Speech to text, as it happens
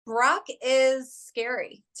Brock is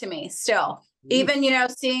scary to me still. Ooh. Even,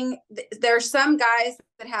 seeing there's some guys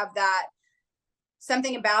that have that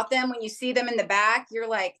something about them when you see them in the back, you're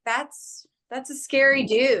like, that's a scary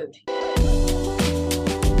dude.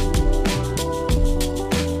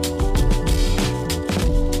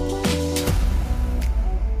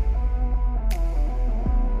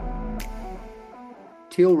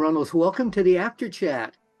 Teal Runnels, welcome to the After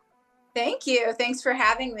Chat. Thank you. Thanks for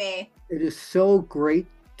having me. It is so great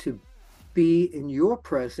to be in your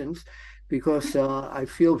presence because I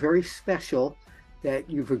feel very special that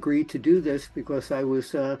you've agreed to do this because I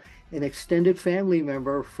was an extended family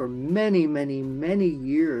member for many, many, many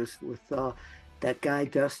years with that guy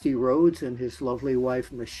Dusty Rhodes and his lovely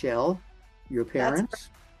wife Michelle, your parents.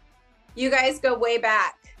 You guys go way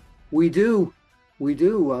back. We do. We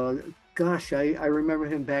do. Gosh, I remember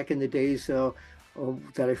him back in the days that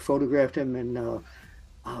I photographed him in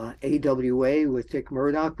AWA with Dick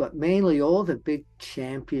Murdoch, but mainly all the big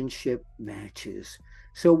championship matches.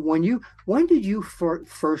 So when did you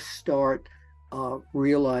first start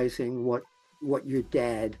realizing what your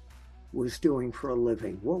dad was doing for a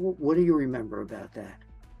living? What do you remember about that?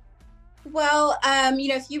 Well,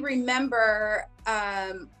 if you remember,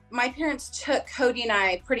 my parents took Cody and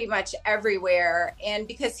I pretty much everywhere. And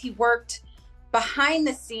because he worked behind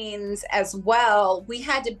the scenes as well, we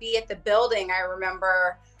had to be at the building, I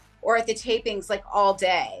remember, or at the tapings like all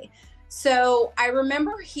day. So I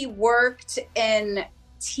remember he worked in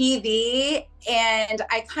TV, and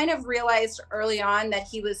I kind of realized early on that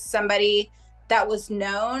he was somebody that was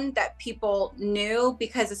known, that people knew,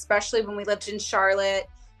 because especially when we lived in Charlotte,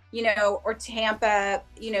 or Tampa,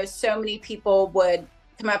 so many people would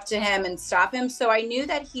come up to him and stop him. So I knew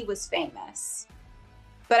that he was famous,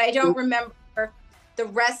 but I don't remember the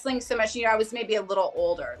wrestling so much. I was maybe a little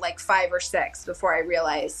older, like 5 or 6, before I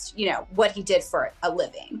realized, what he did for a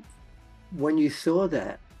living. When you saw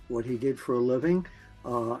that, what he did for a living,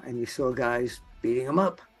 and you saw guys beating him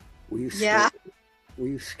up, were you scared? Yeah. Were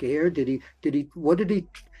you scared? Did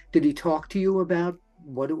he talk to you about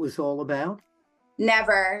what it was all about?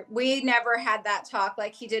 Never. We never had that talk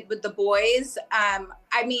like he did with the boys.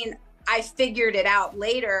 I figured it out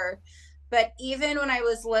later, but even when I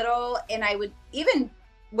was little, and even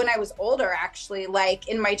when I was older, actually, like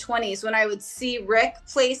in my 20s, when I would see Rick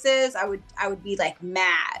places, I would be like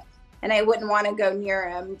mad, and I wouldn't want to go near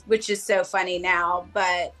him, which is so funny now.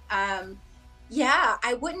 But yeah,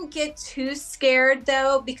 I wouldn't get too scared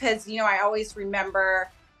though, because, I always remember,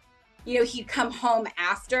 he'd come home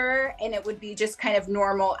after and it would be just kind of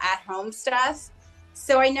normal at home stuff.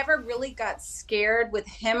 So I never really got scared with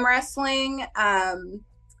him wrestling.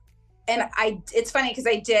 And it's funny because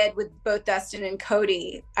I did with both Dustin and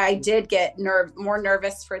Cody. I did get more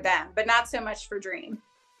nervous for them, but not so much for Dream.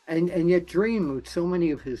 And yet Dream, with so many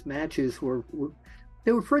of his matches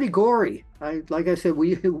they were pretty gory. Like I said,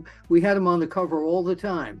 we had him on the cover all the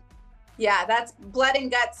time. Yeah, that's blood and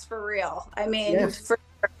guts for real. I mean, yes.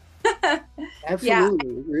 Absolutely,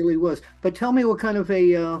 yeah. It really was. But tell me, what kind of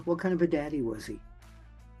a daddy was he?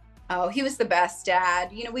 Oh, he was the best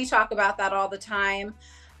dad. We talk about that all the time.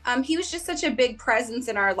 He was just such a big presence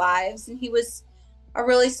in our lives, and he was a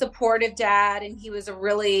really supportive dad, and he was a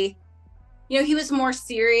really, he was more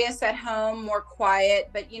serious at home, more quiet,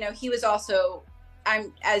 but he was also,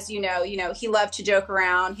 as he loved to joke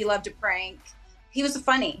around, he loved to prank. He was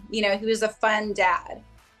funny, he was a fun dad.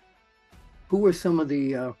 Who were some of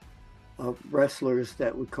the wrestlers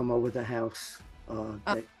that would come over the house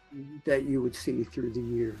that you would see through the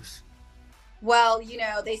years? Well,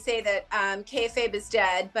 they say that kayfabe is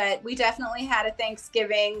dead, but we definitely had a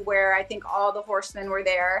Thanksgiving where I think all the horsemen were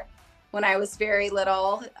there when I was very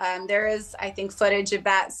little. There is, I think, footage of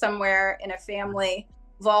that somewhere in a family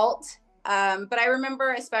vault. But I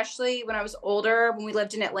remember, especially when I was older, when we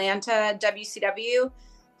lived in Atlanta, WCW,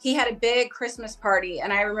 he had a big Christmas party,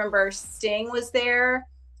 and I remember Sting was there,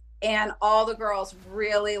 and all the girls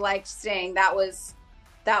really liked Sting. That was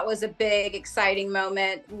a big, exciting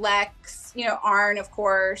moment. Lex, Arn, of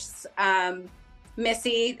course,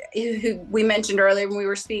 Missy, who we mentioned earlier when we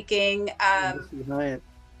were speaking.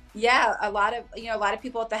 Yeah, a lot of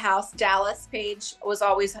people at the house. Dallas Page was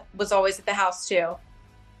always at the house too.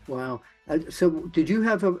 Wow. So did you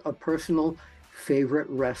have a personal favorite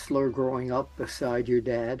wrestler growing up beside your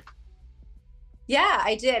dad? Yeah,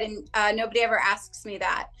 I did. And nobody ever asks me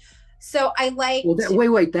that. So I liked...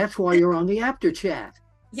 Well, wait, that's why you're on the After Chat.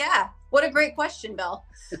 Yeah. What a great question, Bill.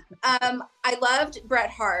 I loved Bret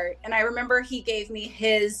Hart, and I remember he gave me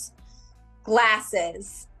his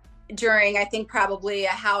glasses during, I think, probably a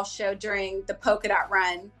house show during the Polka Dot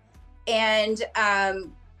Run. And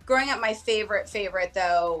growing up, my favorite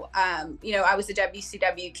though, I was a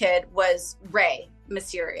WCW kid, was Rey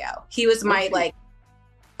Mysterio. He was my like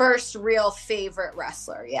first real favorite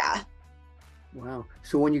wrestler. Yeah. Wow.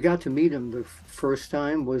 So when you got to meet him the first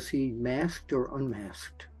time, was he masked or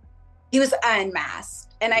unmasked? He was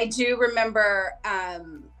unmasked. And I do remember,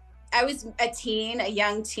 I was a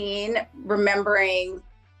young teen, remembering,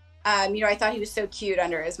 I thought he was so cute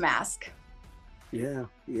under his mask. Yeah.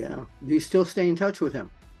 Do you still stay in touch with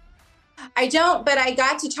him? I don't, but I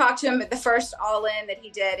got to talk to him at the first All In that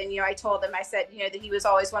he did. And, I told him, I said, that he was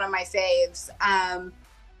always one of my faves.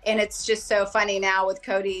 And it's just so funny now with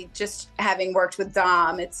Cody, just having worked with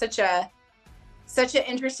Dom. It's such an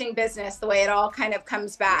interesting business, the way it all kind of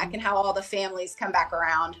comes back and how all the families come back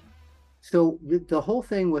around. So the whole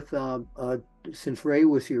thing with, since Rey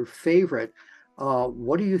was your favorite,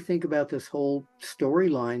 what do you think about this whole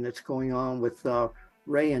storyline that's going on with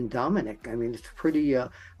Rey and Dominic? I mean, it's pretty,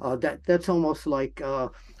 that's almost like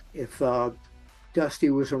if Dusty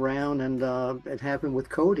was around and it happened with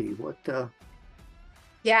Cody.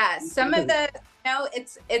 Yeah, some of the,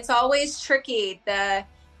 it's always tricky, the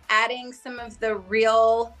adding some of the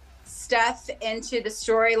real stuff into the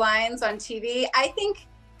storylines on TV. I think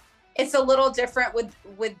it's a little different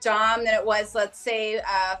with Dom than it was, let's say,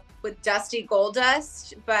 with Dusty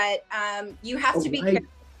Goldust, but you have to be careful.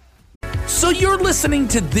 So you're listening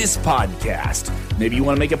to this podcast. Maybe you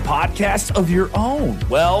want to make a podcast of your own.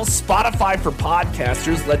 Well, Spotify for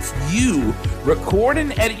Podcasters lets you record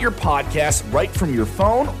and edit your podcast right from your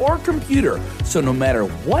phone or computer. So no matter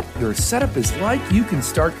what your setup is like, you can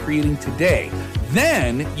start creating today.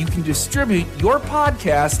 Then you can distribute your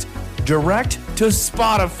podcast direct to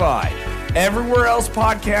Spotify. Everywhere else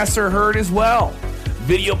podcasts are heard as well.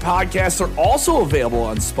 Video podcasts are also available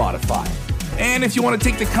on Spotify. And if you want to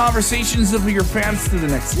take the conversations of your fans to the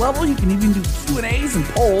next level, you can even do Q&As and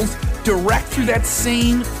polls direct through that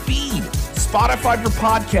same feed. Spotify for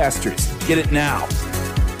Podcasters. Get it now.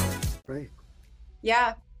 Right.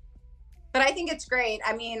 Yeah. But I think it's great.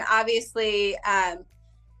 I mean, obviously,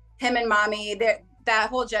 him and Mommy, that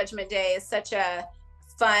whole Judgment Day is such a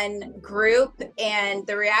fun group, and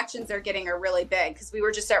the reactions they're getting are really big because we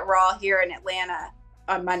were just at Raw here in Atlanta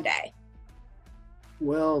on Monday.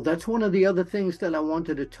 Well, that's one of the other things that I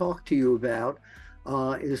wanted to talk to you about,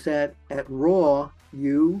 is that at Raw,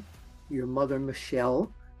 you, your mother,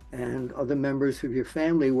 Michelle, and other members of your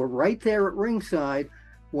family were right there at ringside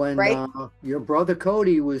when your brother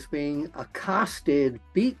Cody was being accosted,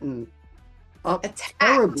 beaten up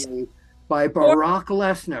terribly by Brock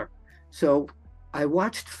Lesnar. So I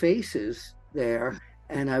watched Faces there,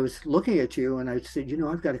 and I was looking at you, and I said,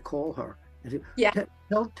 I've got to call her. I said, yeah.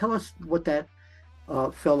 Tell us what that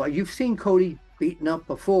felt like. You've seen Cody beaten up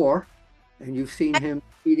before, and you've seen him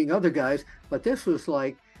beating other guys, but this was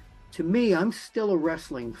like, to me, I'm still a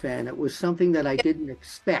wrestling fan. It was something that I didn't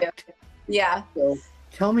expect. Yeah. So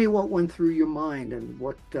tell me what went through your mind and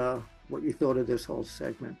what you thought of this whole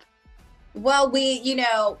segment. Well,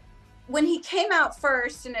 when he came out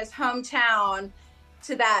first in his hometown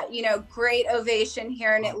to that, great ovation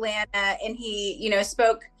here in Atlanta, and he,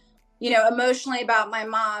 spoke, emotionally about my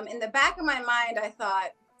mom, in the back of my mind, I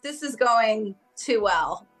thought, this is going too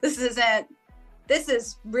well. This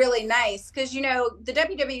is really nice. Cause the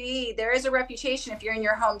WWE, there is a reputation. If you're in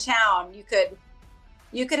your hometown,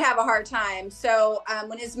 you could have a hard time. So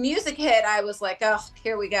when his music hit, I was like, oh,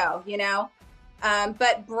 here we go,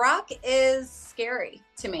 but Brock is scary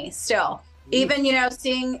to me still. Even,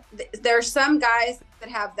 seeing there's some guys that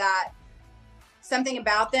have that something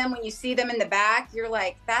about them. When you see them in the back, you're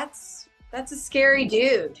like, that's a scary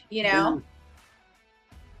dude, Yeah.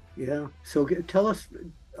 So tell us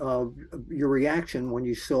your reaction when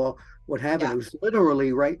you saw what happened. Yeah. It was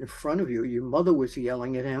literally right in front of you. Your mother was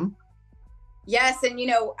yelling at him. Yes. And,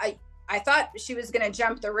 I thought she was going to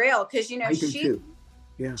jump the rail because,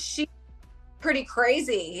 she's pretty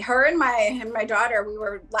crazy. Her and my daughter, we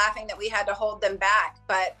were laughing that we had to hold them back.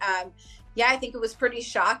 But, I think it was pretty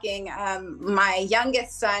shocking. My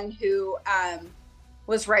youngest son, who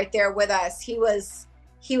was right there with us, he was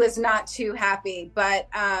not too happy. But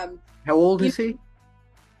how old is he?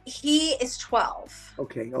 He is 12.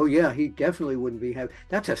 Okay. Oh yeah, he definitely wouldn't be happy.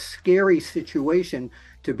 That's a scary situation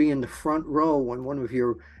to be in the front row when one of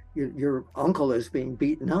your uncle is being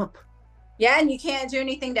beaten up. Yeah, and you can't do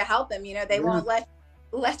anything to help him. They won't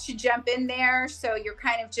let you jump in there, so you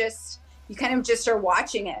kind of just are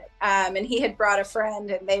watching it. And he had brought a friend,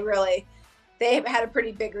 and they had a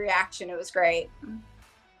pretty big reaction. It was great.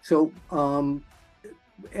 So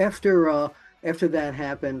after that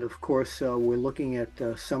happened, of course, we're looking at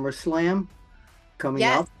SummerSlam coming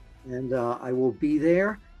up, and I will be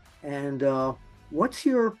there. And what's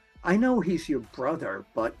your? I know he's your brother,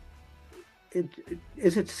 but it,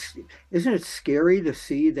 is it isn't it scary to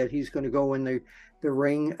see that he's going to go in the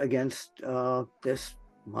ring against this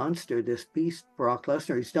monster, this beast, Brock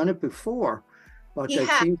Lesnar? He's done it before, but He it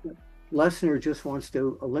has. seems that Lesnar just wants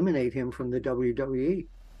to eliminate him from the WWE.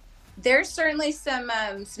 There's certainly some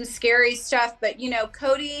scary stuff, but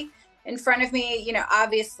Cody in front of me,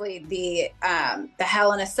 obviously the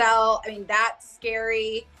Hell in a Cell. I mean, that's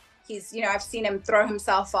scary. He's, I've seen him throw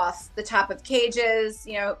himself off the top of cages,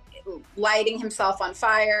 lighting himself on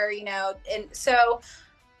fire, and so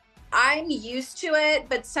I'm used to it,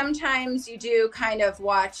 but sometimes you do kind of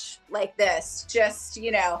watch like this, just,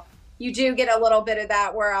 you do get a little bit of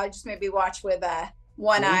that where I'll just maybe watch with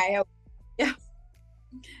one eye. Yeah.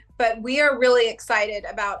 But we are really excited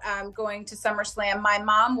about going to SummerSlam. My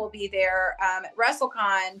mom will be there at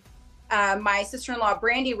WrestleCon. My sister-in-law,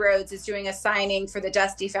 Brandy Rhodes, is doing a signing for the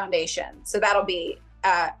Dusty Foundation. So that'll be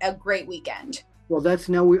a great weekend. Well,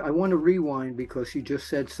 I want to rewind because you just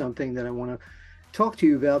said something that I want to talk to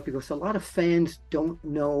you about, because a lot of fans don't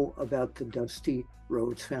know about the Dusty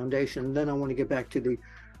Rhodes Foundation. And then I want to get back to the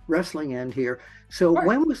wrestling end here. So Sure.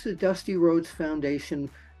 When was the Dusty Rhodes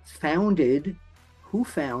Foundation founded? Who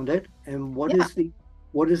found it, and what is the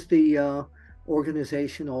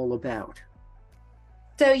organization all about?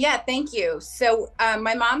 So yeah, thank you. So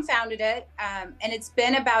my mom founded it, and it's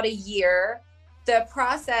been about a year. The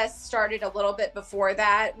process started a little bit before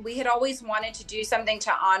that. We had always wanted to do something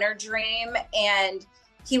to honor Dream, and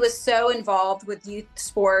he was so involved with youth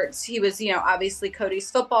sports. He was, obviously Cody's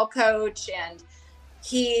football coach, and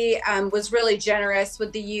he was really generous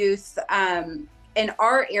with the youth in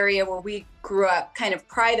our area where we grew up, kind of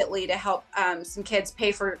privately, to help some kids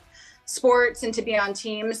pay for sports and to be on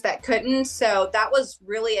teams that couldn't. So that was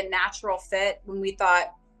really a natural fit when we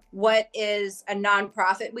thought, what is a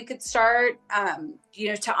nonprofit we could start,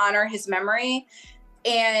 to honor his memory.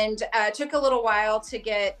 And took a little while to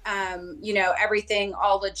get, everything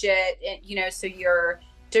all legit, so your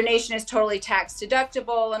donation is totally tax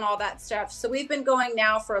deductible and all that stuff. So we've been going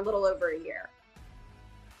now for a little over a year.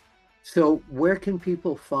 So where can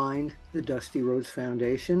people find the Dusty Rhodes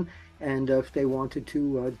Foundation? And if they wanted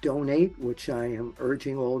to donate, which I am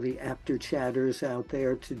urging all the after chatters out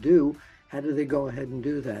there to do, how do they go ahead and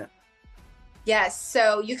do that? Yes,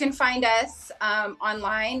 so you can find us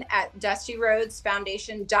online at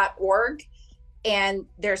dustyrhodesfoundation.org. And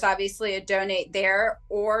there's obviously a donate there,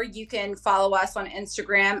 or you can follow us on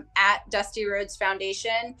Instagram at Dusty Rhodes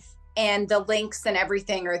Foundation, and the links and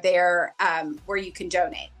everything are there where you can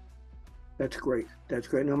donate. That's great. That's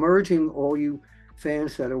great. And I'm urging all you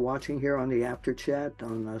fans that are watching here on the After Chat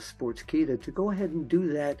on Sportskeeda to go ahead and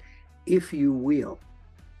do that, if you will.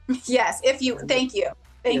 Yes, if you. Thank you.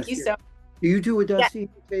 Thank you so much. Do you do a Dusty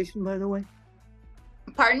imitation, by the way?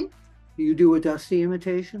 Pardon? Do you do a Dusty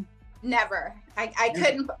imitation? Never. I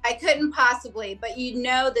couldn't possibly, but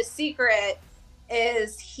the secret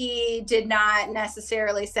is he did not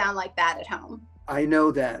necessarily sound like that at home. I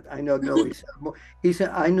know that. I know. No, he said,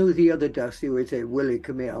 I knew the other Dusty would say, Willie,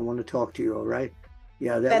 come here. I want to talk to you. All right.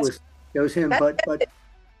 Yeah, that was him. But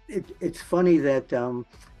it's funny that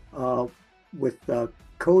with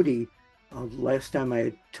Cody, last time I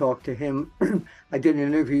had talked to him, I did an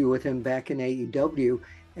interview with him back in AEW.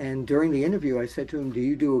 And during the interview, I said to him, do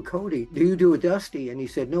you do a Cody? Do you do a Dusty? And he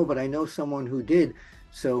said, no, but I know someone who did.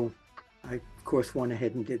 So I, of course, went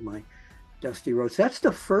ahead and did my Dusty Rhodes. That's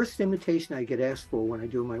the first imitation I get asked for when I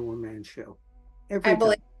do my one-man show. I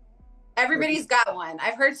believe everybody's got one.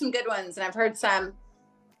 I've heard some good ones, and I've heard some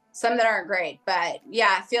that aren't great. But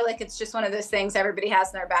yeah, I feel like it's just one of those things everybody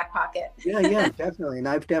has in their back pocket. Yeah, definitely. And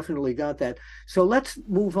I've definitely got that. So let's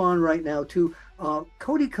move on right now to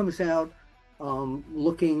Cody comes out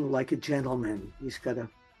looking like a gentleman. He's got a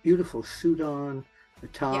beautiful suit on, a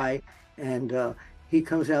tie, and he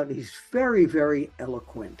comes out and he's very, very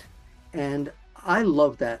eloquent. And I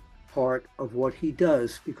love that part of what he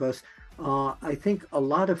does, because I think a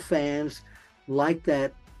lot of fans like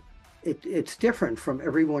that. It's different from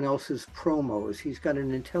everyone else's promos. He's got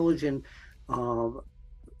an intelligent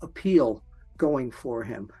appeal going for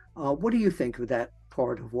him. What do you think of that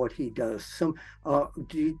part of what he does?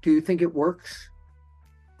 Do you think it works?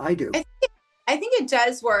 I do. I think it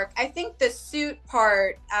does work. I think the suit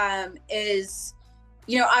part is,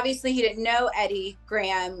 obviously he didn't know Eddie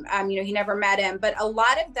Graham. He never met him, but a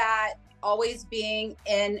lot of that always being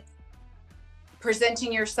in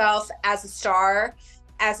presenting yourself as a star,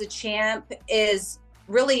 as a champ, is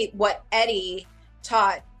really what Eddie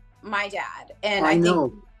taught my dad. And I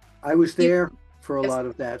know I was there for a lot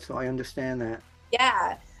of that, so I understand that.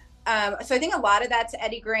 Yeah. So I think a lot of that's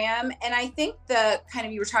Eddie Graham. And I think the kind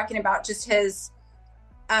of, you were talking about just his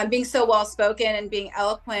being so well-spoken and being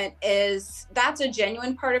eloquent, that's a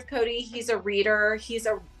genuine part of Cody. He's a reader. He's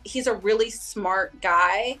a really smart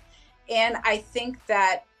guy. And I think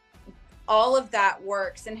that all of that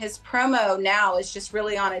works. And his promo now is just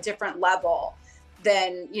really on a different level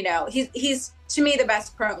than, he's to me the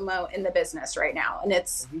best promo in the business right now. And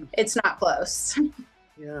it's not close.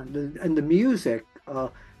 Yeah. And the music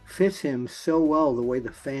fits him so well, the way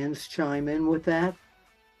the fans chime in with that.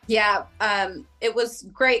 Yeah, it was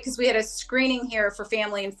great because we had a screening here for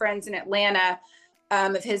family and friends in Atlanta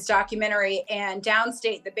of his documentary, and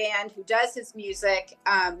Downstate, the band who does his music,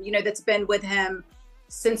 that's been with him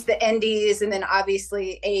since the Indies and then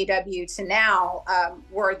obviously AEW to now,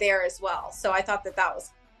 were there as well. So I thought that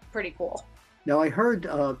was pretty cool. Now I heard,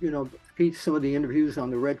 Pete, some of the interviews on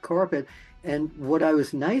the red carpet, and what I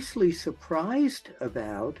was nicely surprised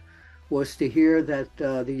about was to hear that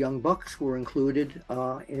the Young Bucks were included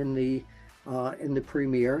in the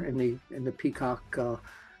premiere in the Peacock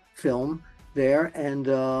film there, and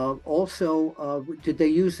also did they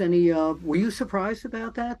use any? Were you surprised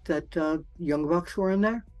about that Young Bucks were in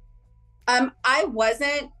there? I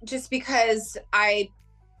wasn't, just because I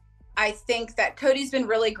think that Cody's been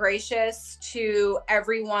really gracious to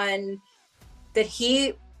everyone that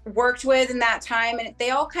he worked with in that time, and they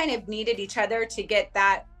all kind of needed each other to get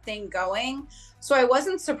that thing going. So I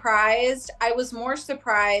wasn't surprised. I was more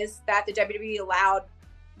surprised that the WWE allowed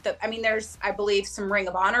there's, I believe, some Ring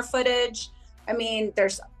of Honor footage.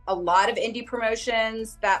 There's a lot of indie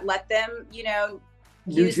promotions that let them,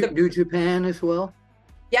 use New Japan as well.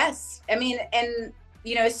 Yes. As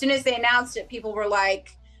soon as they announced it, people were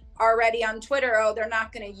like already on Twitter, oh, they're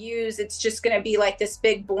not going to use, it's just going to be like this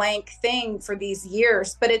big blank thing for these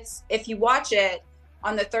years. But if you watch it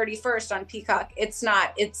on the 31st on Peacock,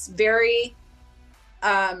 it's very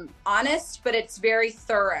honest, but it's very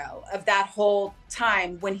thorough of that whole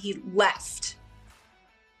time when he left.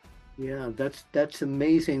 Yeah, that's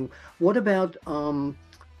amazing. What about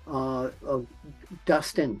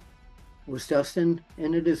Dustin? Was Dustin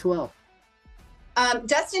in it as well?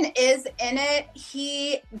 Dustin is in it.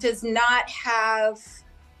 He does not have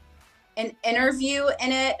an interview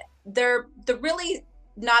in it. They're really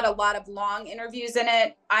not a lot of long interviews in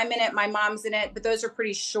it. I'm in it, my mom's in it, but those are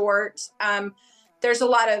pretty short. There's a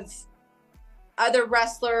lot of other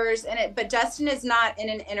wrestlers in it, but Dustin is not in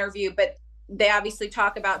an interview, but they obviously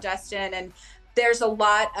talk about Dustin, and there's a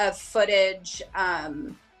lot of footage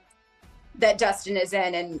that Dustin is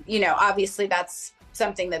in, and obviously that's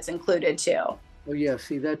something that's included too. Oh yeah,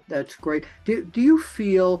 see that's great. Do you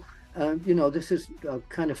feel, this is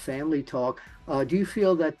kind of family talk. Do you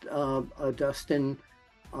feel that Dustin,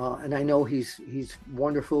 and I know he's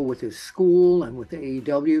wonderful with his school and with the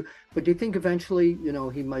AEW, but do you think eventually,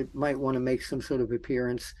 he might want to make some sort of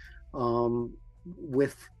appearance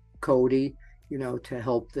with Cody, to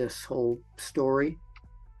help this whole story?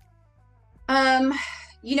 I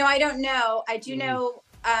don't know. I do know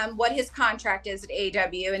what his contract is at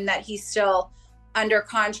AEW, and that he's still under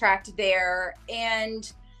contract there.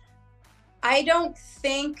 And I don't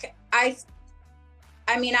think it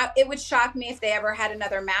would shock me if they ever had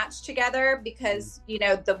another match together, because,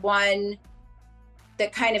 the one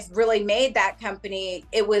that kind of really made that company,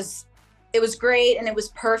 it was great and it was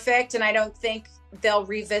perfect. And I don't think they'll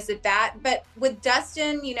revisit that. But with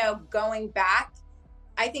Dustin, going back,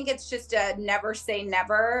 I think it's just a never say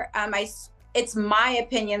never. It's my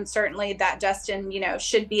opinion, certainly, that Dustin,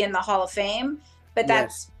 should be in the Hall of Fame, but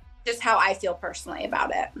that's just how I feel personally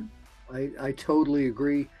about it. I totally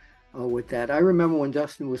agree with that. I remember when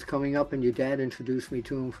Dustin was coming up and your dad introduced me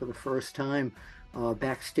to him for the first time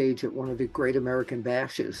backstage at one of the Great American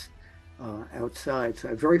Bashes outside. So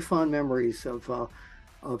I have very fond memories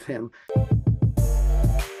of him.